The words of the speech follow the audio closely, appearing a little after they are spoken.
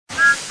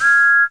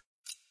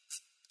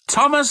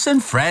Thomas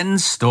and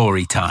Friends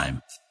Story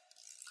Time.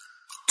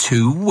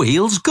 Two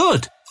Wheels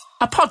Good,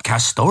 a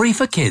podcast story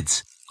for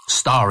kids,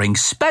 starring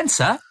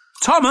Spencer,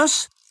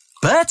 Thomas,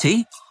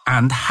 Bertie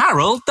and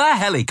Harold the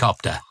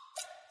Helicopter.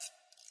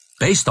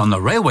 Based on the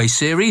railway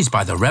series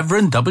by the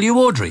Reverend W.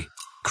 Awdry,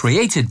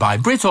 created by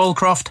Britt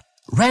Allcroft,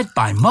 read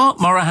by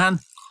Mark Morahan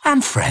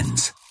and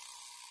friends.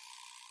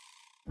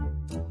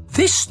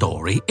 This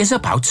story is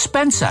about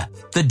Spencer,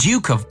 the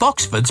Duke of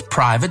Boxford's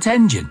private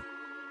engine,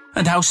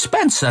 and how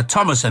Spencer,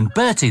 Thomas and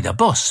Bertie the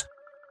bus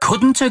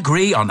couldn't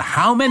agree on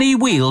how many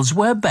wheels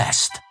were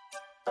best.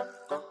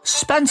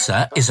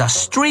 Spencer is a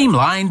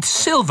streamlined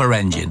silver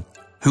engine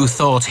who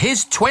thought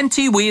his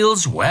 20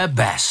 wheels were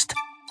best.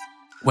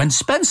 When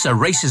Spencer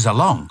races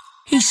along,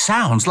 he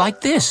sounds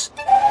like this.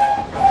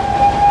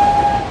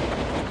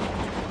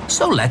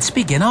 So let's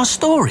begin our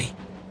story.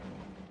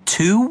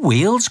 Two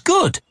Wheels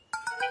Good.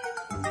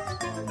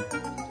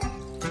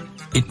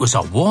 It was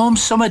a warm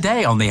summer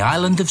day on the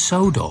island of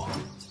Sodor.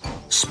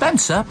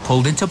 Spencer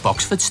pulled into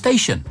Boxford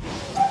Station,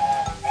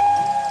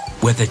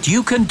 where the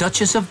Duke and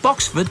Duchess of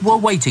Boxford were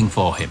waiting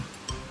for him.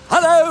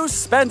 Hello,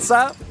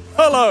 Spencer.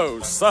 Hello,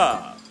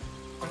 sir.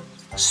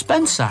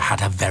 Spencer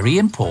had a very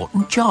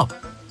important job.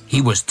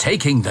 He was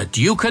taking the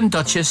Duke and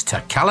Duchess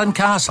to Callan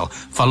Castle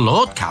for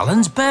Lord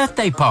Callan's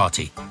birthday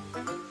party.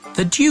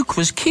 The Duke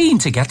was keen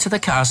to get to the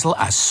castle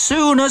as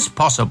soon as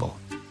possible.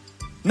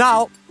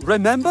 Now,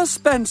 remember,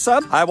 Spencer,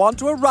 I want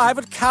to arrive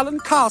at Callan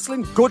Castle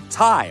in good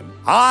time.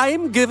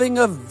 I'm giving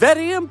a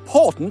very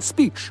important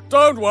speech.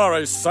 Don't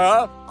worry,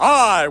 sir.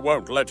 I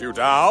won't let you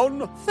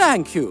down.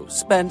 Thank you,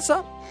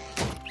 Spencer.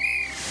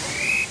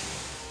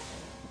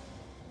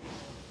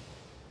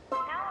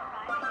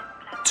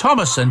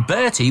 Thomas and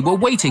Bertie were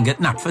waiting at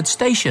Knapford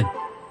Station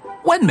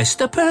when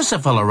Mr.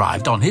 Percival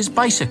arrived on his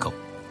bicycle.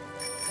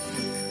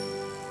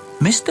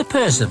 Mr.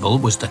 Percival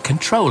was the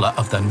controller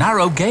of the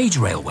narrow gauge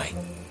railway.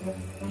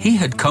 He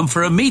had come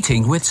for a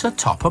meeting with Sir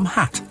Topham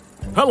Hatt.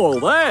 Hello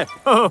there.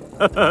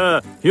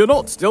 You're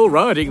not still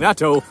riding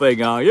that old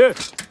thing, are you?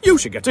 You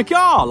should get a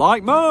car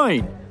like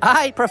mine.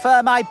 I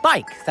prefer my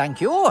bike,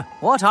 thank you.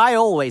 What I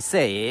always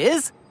say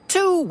is,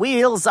 two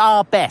wheels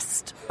are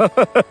best.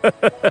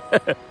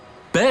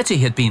 Bertie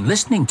had been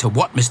listening to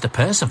what Mr.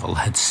 Percival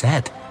had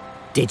said.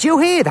 Did you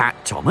hear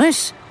that,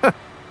 Thomas?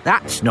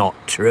 That's not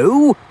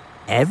true.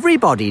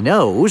 Everybody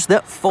knows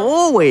that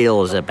four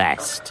wheels are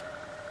best.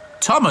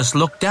 Thomas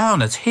looked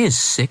down at his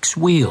 6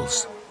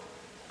 wheels.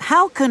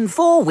 How can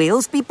 4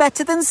 wheels be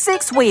better than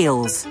 6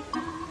 wheels?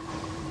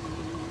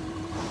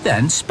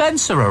 Then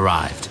Spencer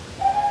arrived.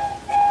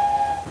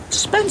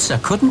 Spencer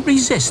couldn't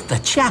resist the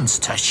chance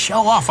to show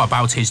off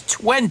about his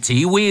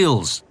 20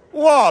 wheels.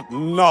 What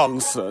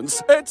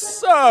nonsense. It's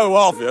so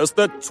obvious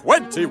that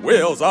 20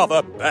 wheels are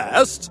the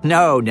best.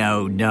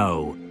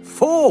 No.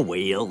 4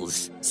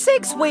 wheels.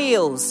 6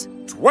 wheels.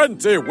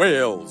 20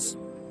 wheels.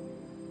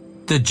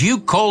 The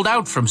Duke called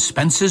out from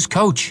Spencer's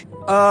coach.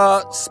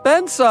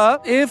 Spencer,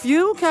 if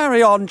you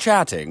carry on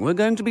chatting, we're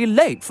going to be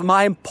late for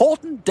my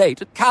important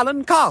date at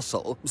Callan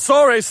Castle.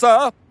 Sorry,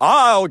 sir.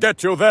 I'll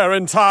get you there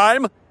in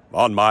time.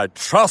 On my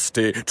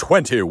trusty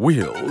 20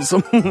 wheels.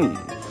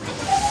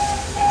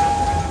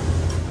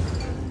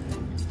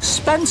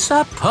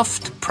 Spencer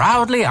puffed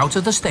proudly out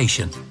of the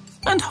station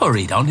and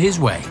hurried on his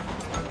way.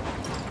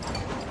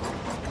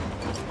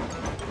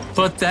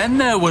 But then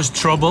there was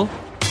trouble.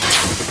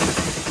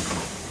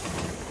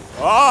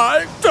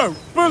 I don't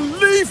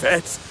believe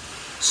it.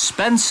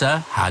 Spencer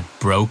had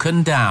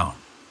broken down.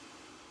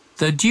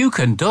 The Duke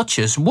and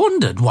Duchess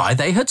wondered why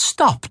they had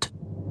stopped.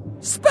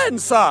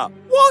 Spencer,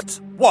 what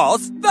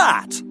was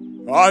that?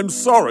 I'm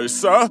sorry,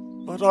 sir,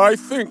 but I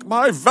think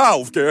my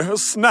valve gear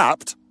has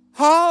snapped.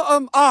 How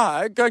am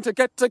I going to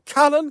get to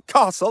Callan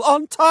Castle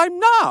on time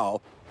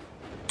now?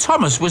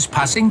 Thomas was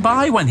passing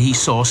by when he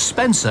saw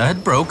Spencer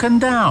had broken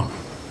down.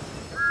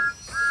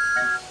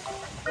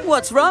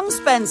 What's wrong,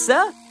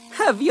 Spencer?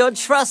 Have your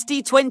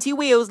trusty 20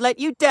 wheels let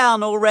you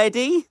down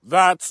already?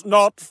 That's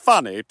not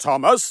funny,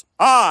 Thomas.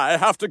 I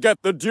have to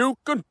get the Duke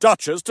and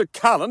Duchess to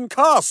Callan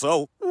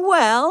Castle.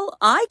 Well,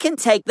 I can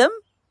take them.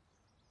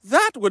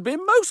 That would be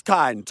most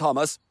kind,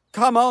 Thomas.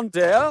 Come on,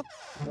 dear.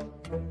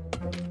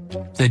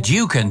 The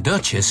Duke and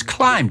Duchess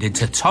climbed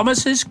into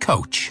Thomas's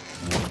coach.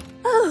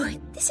 Oh,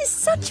 this is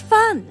such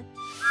fun.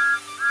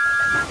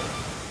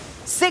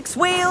 6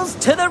 wheels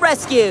to the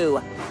rescue.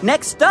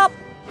 Next stop,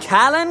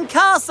 Callan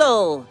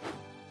Castle.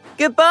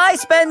 Goodbye,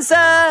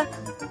 Spencer.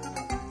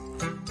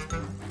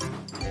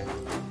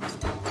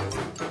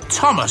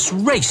 Thomas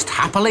raced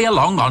happily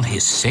along on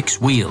his 6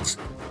 wheels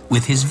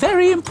with his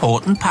very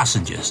important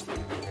passengers.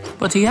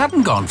 But he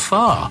hadn't gone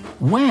far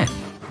when...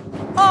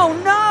 Oh,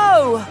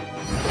 no!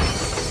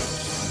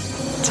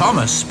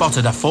 Thomas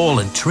spotted a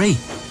fallen tree,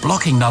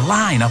 blocking the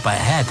line up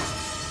ahead.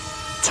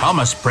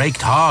 Thomas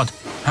braked hard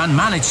and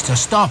managed to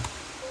stop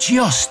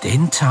just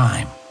in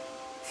time.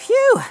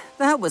 Phew,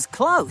 that was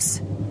close.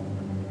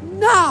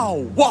 Now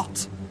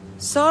what?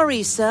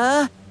 Sorry,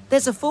 sir.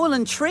 There's a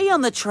fallen tree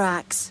on the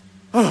tracks.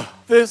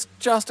 This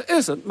just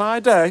isn't my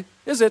day,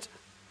 is it?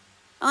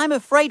 I'm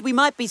afraid we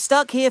might be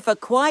stuck here for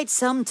quite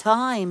some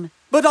time.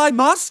 But I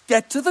must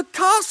get to the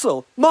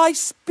castle. My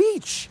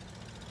speech.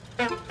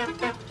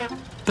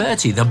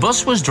 Bertie the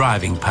bus was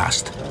driving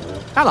past.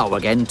 Hello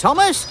again,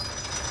 Thomas.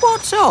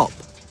 What's up?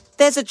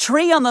 There's a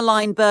tree on the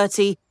line,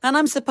 Bertie, and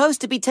I'm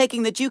supposed to be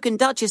taking the Duke and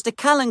Duchess to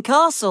Callan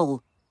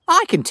Castle.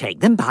 I can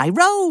take them by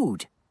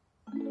road.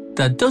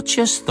 The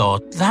Duchess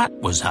thought that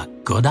was a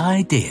good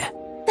idea.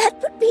 That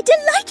would be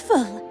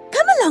delightful.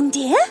 Come along,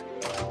 dear.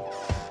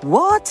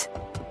 What?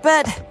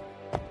 But...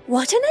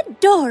 What an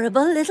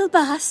adorable little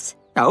bus.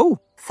 Oh,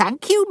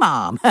 thank you,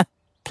 Ma'am.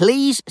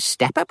 Please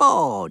step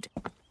aboard.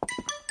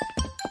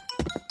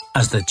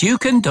 As the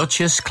Duke and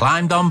Duchess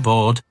climbed on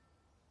board,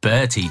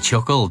 Bertie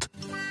chuckled.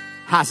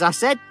 As I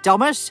said,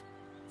 Thomas,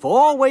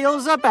 4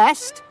 wheels are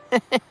best.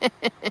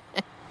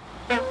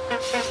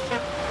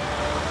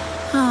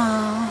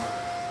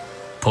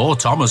 Poor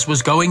Thomas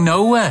was going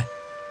nowhere.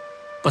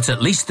 But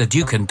at least the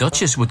Duke and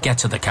Duchess would get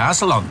to the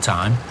castle on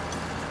time.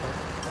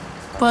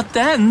 But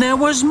then there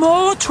was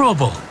more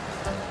trouble.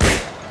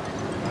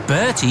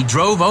 Bertie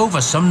drove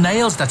over some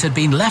nails that had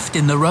been left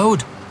in the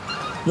road.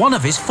 One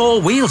of his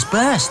 4 wheels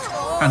burst,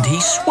 and he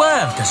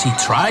swerved as he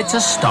tried to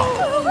stop.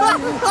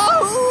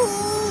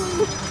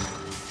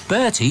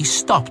 Bertie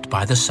stopped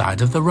by the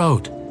side of the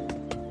road.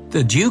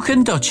 The Duke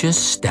and Duchess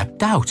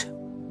stepped out.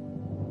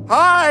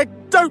 I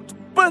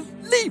don't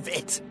believe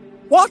it.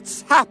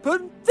 What's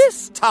happened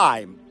this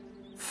time?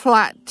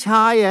 Flat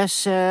tyre,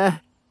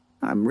 sir.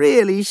 I'm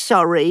really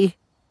sorry.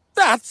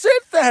 That's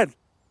it then.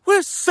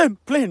 We're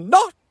simply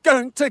not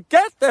going to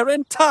get there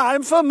in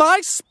time for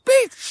my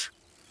speech.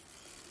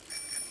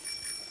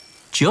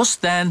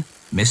 Just then,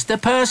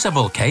 Mr.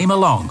 Percival came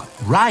along,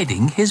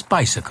 riding his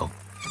bicycle.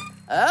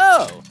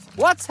 Oh,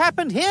 what's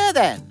happened here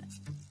then?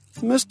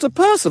 Mr.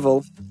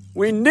 Percival,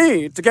 we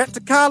need to get to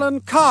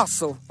Callan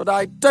Castle, but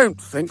I don't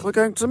think we're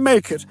going to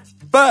make it.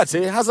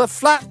 Bertie has a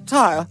flat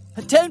tyre.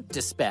 Don't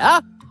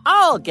despair.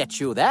 I'll get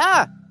you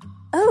there.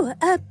 Oh,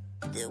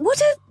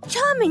 what a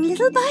charming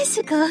little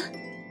bicycle.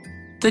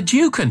 The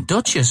Duke and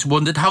Duchess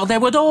wondered how they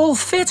would all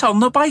fit on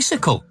the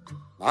bicycle.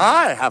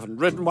 I haven't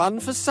ridden one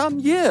for some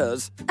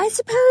years. I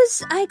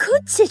suppose I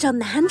could sit on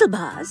the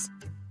handlebars.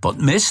 But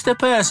Mr.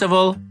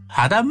 Percival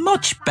had a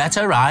much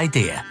better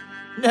idea.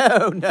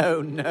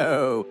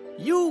 No.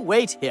 You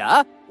wait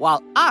here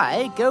while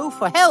I go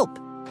for help.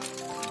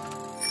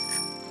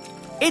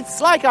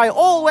 It's like I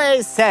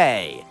always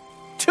say,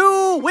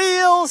 2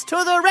 wheels to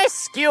the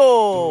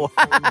rescue!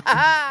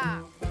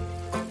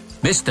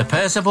 Mr.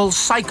 Percival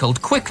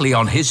cycled quickly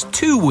on his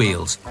 2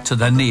 wheels to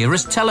the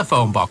nearest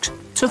telephone box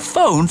to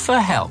phone for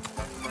help.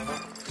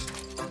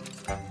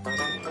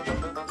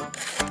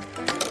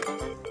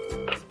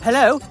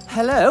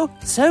 Hello?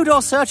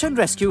 Sodor Search and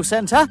Rescue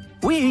Centre.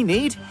 We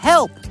need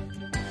help.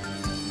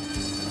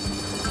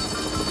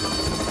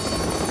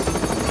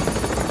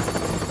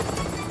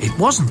 It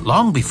wasn't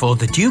long before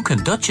the Duke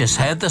and Duchess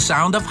heard the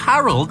sound of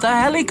Harold the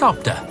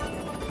helicopter.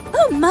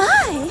 Oh,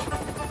 my!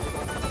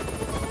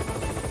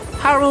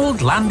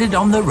 Harold landed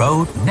on the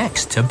road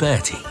next to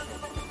Bertie.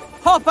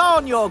 Hop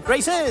on, your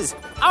graces.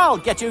 I'll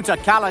get you to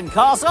Callan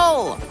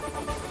Castle.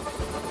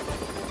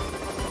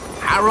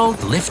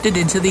 Harold lifted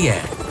into the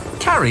air,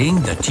 carrying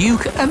the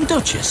Duke and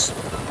Duchess.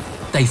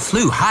 They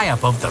flew high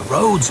above the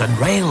roads and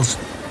rails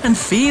and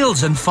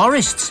fields and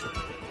forests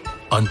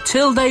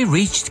until they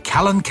reached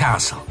Callan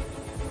Castle.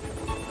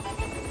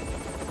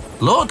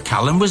 Lord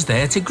Callan was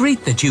there to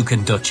greet the Duke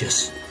and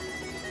Duchess.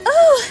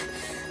 Oh,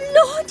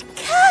 Lord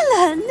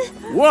Callan!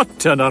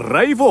 What an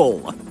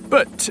arrival!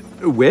 But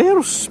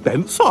where's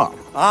Spencer?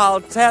 I'll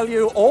tell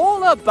you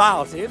all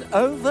about it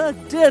over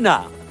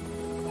dinner.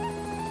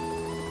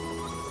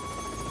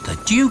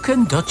 The Duke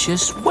and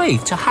Duchess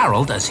waved to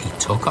Harold as he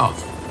took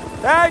off.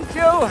 Thank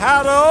you,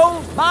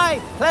 Harold.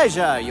 My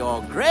pleasure,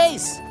 your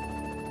grace.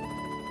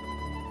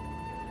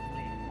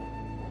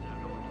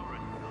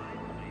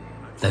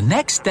 The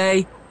next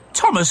day,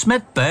 Thomas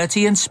met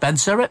Bertie and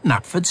Spencer at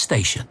Knapford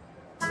Station.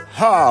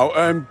 How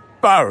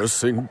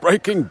embarrassing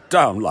breaking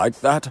down like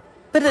that.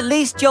 But at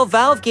least your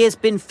valve gear's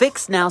been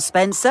fixed now,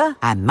 Spencer.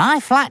 And my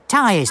flat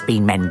tyre's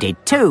been mended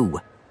too.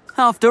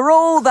 After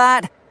all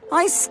that,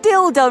 I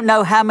still don't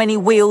know how many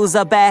wheels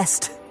are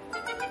best.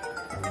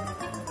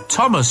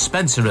 Thomas,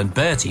 Spencer and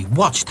Bertie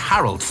watched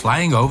Harold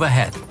flying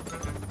overhead.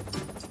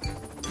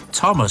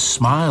 Thomas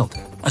smiled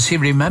as he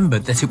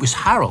remembered that it was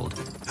Harold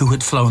who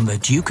had flown the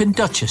Duke and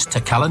Duchess to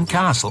Callan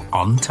Castle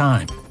on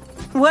time.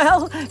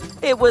 Well,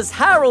 it was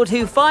Harold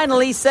who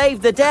finally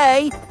saved the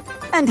day,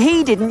 and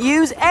he didn't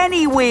use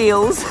any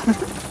wheels.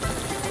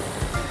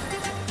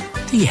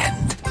 The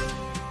end.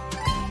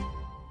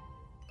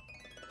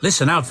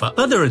 Listen out for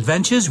other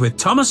adventures with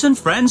Thomas and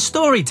Friends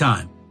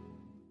Storytime.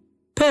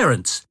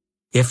 Parents,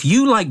 if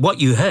you like what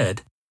you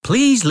heard,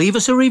 please leave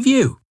us a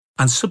review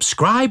and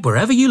subscribe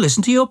wherever you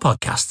listen to your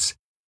podcasts.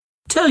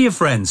 Tell your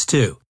friends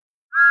too.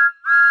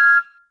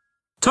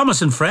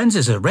 Thomas and Friends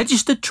is a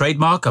registered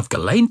trademark of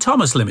Ghislaine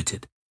Thomas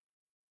Limited,